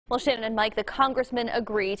Well, Shannon and Mike, the congressmen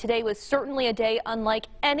agree today was certainly a day unlike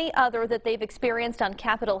any other that they've experienced on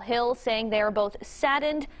Capitol Hill, saying they are both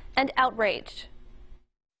saddened and outraged.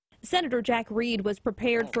 Senator Jack Reed was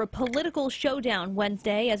prepared for a political showdown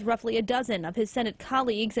Wednesday as roughly a dozen of his Senate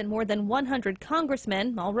colleagues and more than 100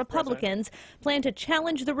 congressmen, all Republicans, plan to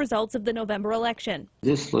challenge the results of the November election.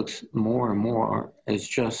 This looks more and more as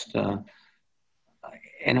just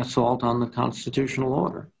an assault on the constitutional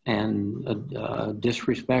order and a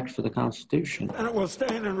disrespect for the Constitution. And it will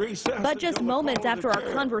stand in recess. But just moments after our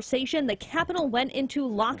conversation, the Capitol went into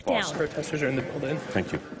lockdown. Protesters are in the building.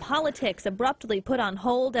 Thank you. Politics abruptly put on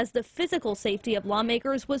hold as the physical safety of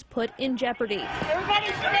lawmakers was put in jeopardy. Everybody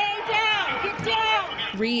stay down! Get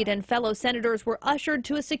down! Reed and fellow senators were ushered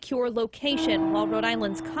to a secure location while Rhode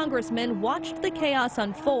Island's congressmen watched the chaos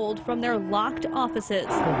unfold from their locked offices.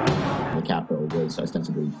 The Capitol was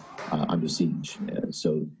ostensibly under siege,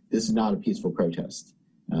 so this is not a peaceful protest.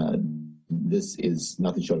 This is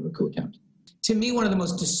nothing short of a coup attempt. To me, one of the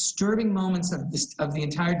most disturbing moments of the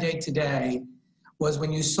entire day today was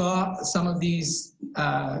when you saw some of these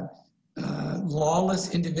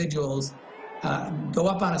lawless individuals go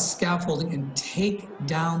up on a scaffolding and take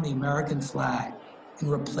down the American flag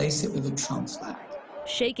and replace it with a Trump flag.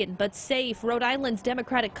 Shaken but safe, Rhode Island's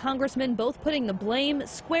Democratic congressmen both putting the blame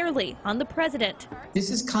squarely on the president. This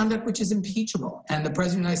is conduct which is impeachable, and the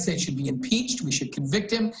president of the United States should be impeached. We should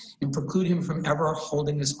convict him and preclude him from ever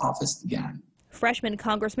holding this office again. Freshman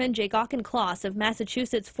Congressman Jake Auchincloss of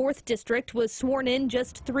Massachusetts' 4th District was sworn in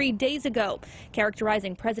just 3 days ago,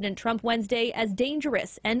 characterizing President Trump Wednesday as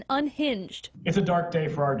dangerous and unhinged. It's a dark day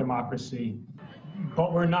for our democracy,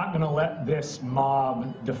 but we're not going to let this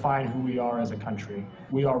mob define who we are as a country.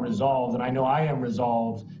 We are resolved, and I know I am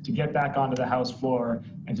resolved, to get back onto the House floor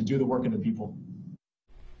and to do the work of the people.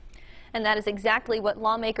 And that is exactly what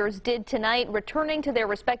lawmakers did tonight, returning to their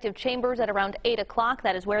respective chambers at around 8 o'clock.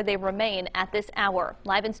 That is where they remain at this hour.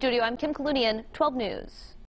 Live in studio, I'm Kim Kalunian, 12 News.